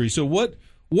surgery. So what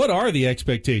are the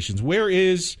expectations? Where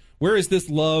is this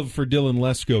love for Dylan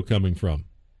Lesko coming from?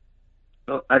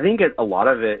 Well, I think a lot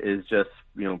of it is just,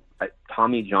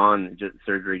 Tommy John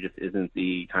surgery just isn't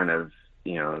the kind of,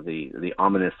 the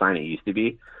ominous sign it used to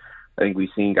be. I think we've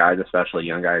seen guys, especially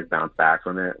young guys, bounce back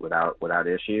from it without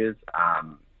issues.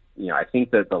 I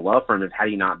think that the love for him is, had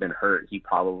he not been hurt, he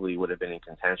probably would have been in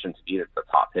contention to be the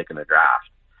top pick in the draft.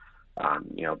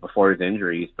 Before his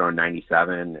injury, he's thrown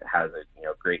 97, has a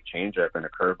great changeup and a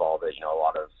curveball that a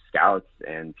lot of scouts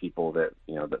and people that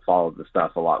that follow the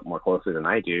stuff a lot more closely than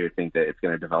I do think that it's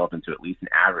going to develop into at least an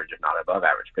average, if not above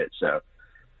average pitch. So,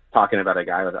 talking about a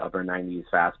guy with an upper 90s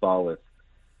fastball with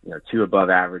 2 above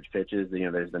average pitches,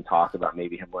 there's been talk about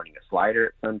maybe him learning a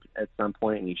slider at some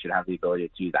point, and he should have the ability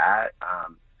to do that.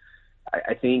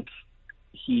 I think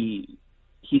he's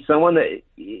someone that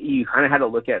you kind of had to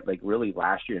look at, like, really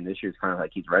last year and this year is kind of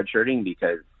like he's redshirting,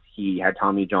 because he had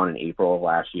Tommy John in April of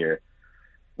last year.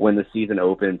 When the season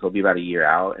opens, he'll be about a year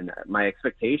out, and my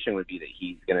expectation would be that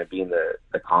he's going to be in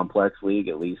the complex league,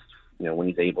 at least when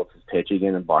he's able to pitch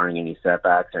again, and barring any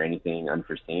setbacks or anything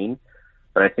unforeseen.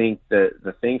 But I think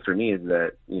the thing for me is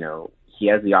that he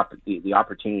has the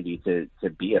opportunity to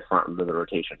be a front of the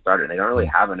rotation starter. And they don't really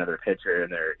have another pitcher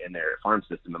in their farm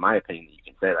system, in my opinion, that you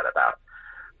can say that about.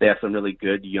 They have some really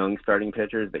good young starting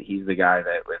pitchers, but he's the guy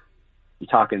that, with you're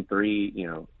talking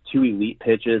 2 elite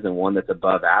pitches and 1 that's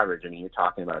above average. I mean, you're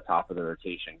talking about a top of the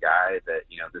rotation guy that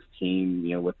this team,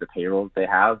 with the payrolls they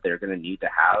have, they're going to need to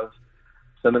have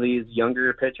some of these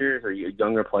younger pitchers or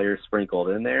younger players sprinkled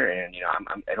in there. And,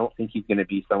 I don't think he's going to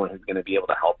be someone who's going to be able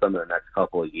to help them in the next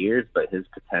couple of years, but his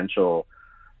potential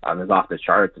is off the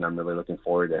charts. And I'm really looking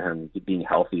forward to him being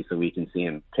healthy so we can see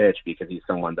him pitch, because he's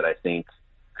someone that I think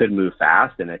could move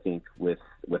fast. And I think with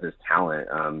his talent,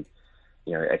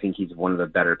 I think he's one of the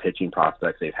better pitching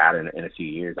prospects they've had in a few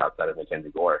years outside of Mackenzie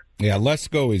Gore. Yeah,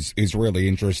 Lesko is really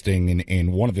interesting,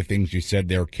 and one of the things you said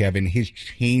there, Kevin, his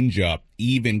changeup,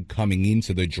 even coming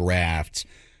into the draft,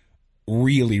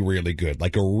 really, really good,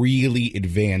 like a really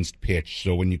advanced pitch.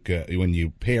 So when you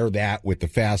pair that with the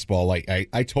fastball,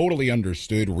 I totally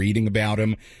understood reading about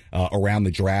him around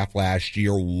the draft last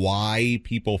year, why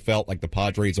people felt like the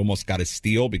Padres almost got a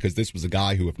steal, because this was a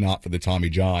guy who, if not for the Tommy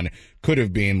John, could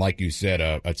have been, like you said,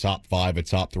 a top 5, a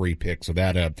top 3 pick. So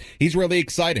that he's really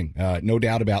exciting, no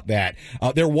doubt about that.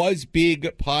 There was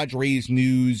big Padres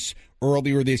news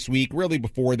earlier this week, really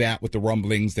before that, with the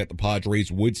rumblings that the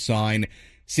Padres would sign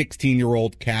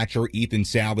 16-year-old catcher Ethan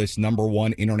Salas, number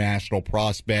 1 international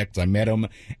prospect. I met him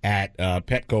at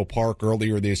Petco Park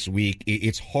earlier this week.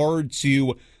 It's hard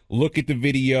to look at the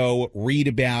video, read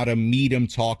about him, meet him,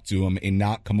 talk to him, and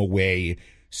not come away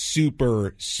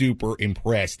super, super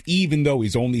impressed, even though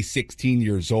he's only 16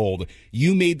 years old.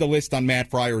 You made the list on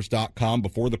MattFryers.com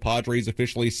before the Padres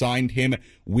officially signed him.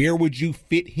 Where would you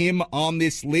fit him on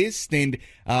this list? And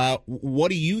what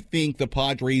do you think the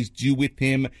Padres do with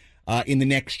him in the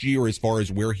next year as far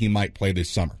as where he might play this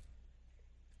summer?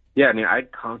 Yeah, I mean,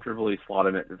 I'd comfortably slot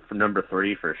him for number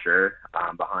 3 for sure,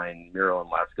 behind Miro and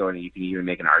Lesko, and you can even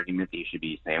make an argument that he should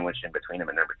be sandwiched in between him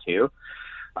and number 2.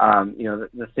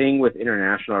 The thing with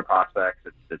international prospects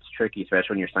that's tricky,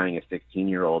 especially when you're signing a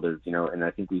 16-year-old, is, and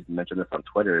I think we've mentioned this on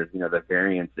Twitter, is, the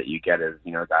variance that you get is,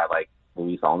 a guy like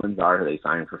Luis Almanzar, who they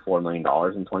signed for $4 million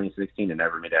in 2016 and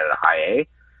never made it at a high A.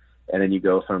 And then you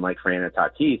go from like Fernando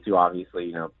Tatis, who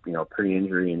obviously,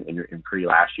 pre-injury and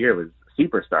pre-last year was a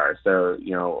superstar. So,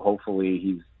 hopefully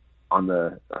he's on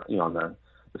the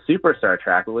superstar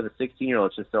track. But with a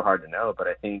 16-year-old, it's just so hard to know. But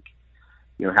I think,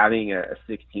 having a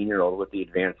 16-year-old with the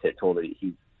advanced hit tool that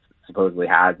he supposedly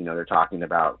has, they're talking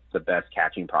about the best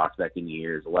catching prospect in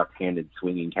years, left-handed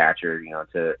swinging catcher,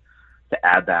 to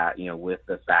add that, with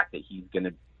the fact that he's going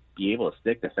to be able to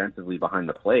stick defensively behind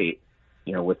the plate,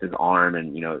 with his arm,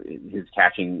 and, his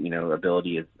catching,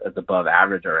 ability is above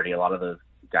average already. A lot of those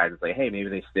guys say, hey, maybe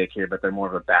they stick here, but they're more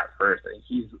of a bat first.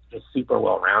 He's just super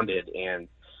well-rounded, and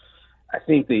I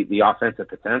think the offensive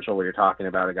potential, where you're talking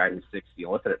about a guy who's 60,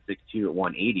 listed at 6'2", at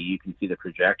 180, you can see the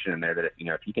projection in there that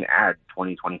if he can add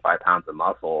 20, 25 pounds of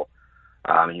muscle,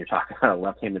 and you're talking about a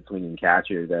left-handed swinging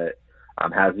catcher that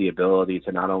has the ability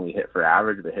to not only hit for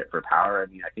average but hit for power.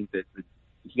 I mean, I think that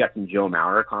he got some Joe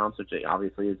Mauer comps, which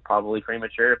obviously is probably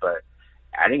premature, but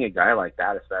adding a guy like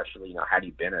that, especially had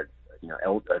he been an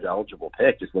eligible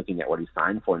pick, just looking at what he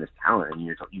signed for and his talent, and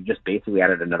you just basically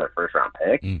added another first-round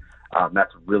pick.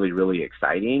 That's really, really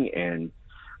exciting. And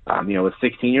With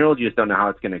 16-year-olds, you just don't know how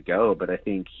it's going to go. But I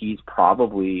think he's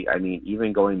probably,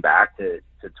 even going back to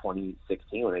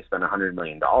 2016 when they spent $100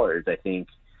 million, I think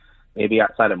maybe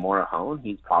outside of Maura Hone,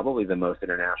 he's probably the most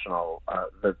international,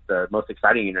 the most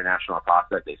exciting international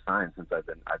prospect they signed since I've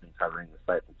been covering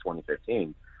the site since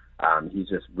 2015. He's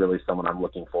just really someone I'm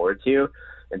looking forward to.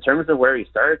 In terms of where he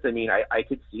starts, I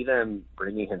could see them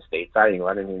bringing him stateside and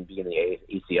letting him be in the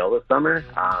ACL this summer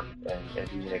and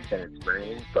doing an extended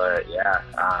spring. But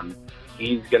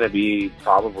he's going to be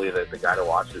probably the guy to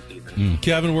watch this season.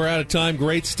 Kevin, we're out of time.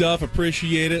 Great stuff.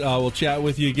 Appreciate it. We'll chat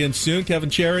with you again soon. Kevin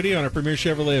Charity on our Premier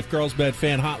Chevrolet of Carlsbad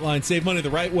fan hotline. Save money the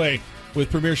right way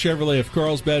with Premier Chevrolet of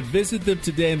Carlsbad. Visit them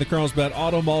today in the Carlsbad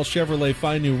Auto Mall. Chevrolet,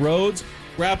 find new roads.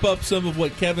 Wrap up some of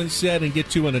what Kevin said and get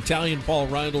to an Italian Paul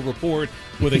Reindl report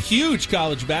with a huge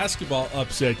college basketball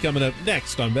upset coming up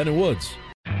next on Ben and Woods.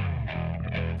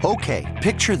 Okay,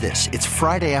 picture this. It's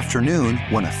Friday afternoon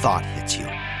when a thought hits you.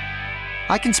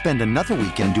 I can spend another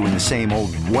weekend doing the same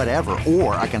old whatever,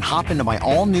 or I can hop into my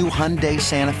all-new Hyundai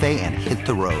Santa Fe and hit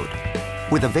the road.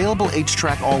 With available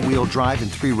H-Track all-wheel drive and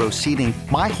 3-row seating,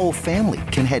 my whole family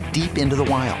can head deep into the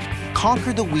wild.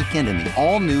 Conquer the weekend in the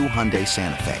all-new Hyundai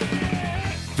Santa Fe.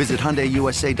 Visit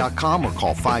HyundaiUSA.com or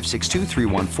call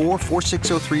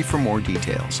 562-314-4603 for more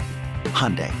details.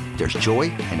 Hyundai, there's joy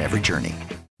in every journey.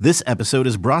 This episode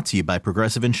is brought to you by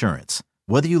Progressive Insurance.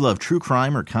 Whether you love true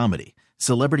crime or comedy,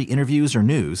 celebrity interviews or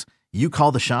news, you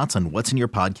call the shots on what's in your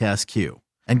podcast queue.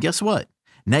 And guess what?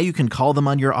 Now you can call them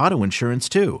on your auto insurance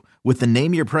too with the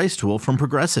Name Your Price tool from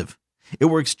Progressive. It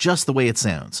works just the way it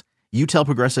sounds. You tell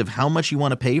Progressive how much you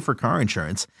want to pay for car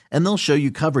insurance, and they'll show you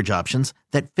coverage options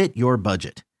that fit your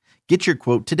budget. Get your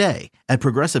quote today at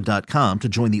Progressive.com to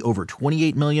join the over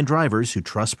 28 million drivers who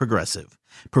trust Progressive.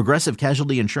 Progressive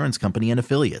Casualty Insurance Company and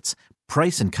Affiliates.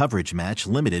 Price and coverage match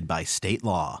limited by state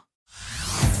law.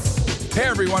 Hey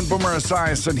everyone, Boomer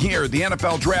Esiason here. The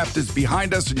NFL Draft is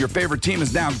behind us and your favorite team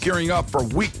is now gearing up for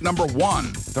week number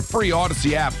 1. The free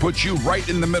Odyssey app puts you right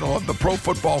in the middle of the pro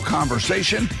football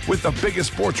conversation with the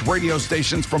biggest sports radio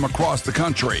stations from across the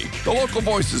country. The local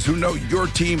voices who know your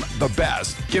team the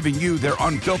best, giving you their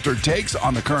unfiltered takes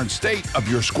on the current state of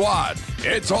your squad.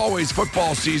 It's always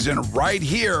football season right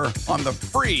here on the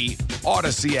free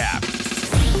Odyssey app.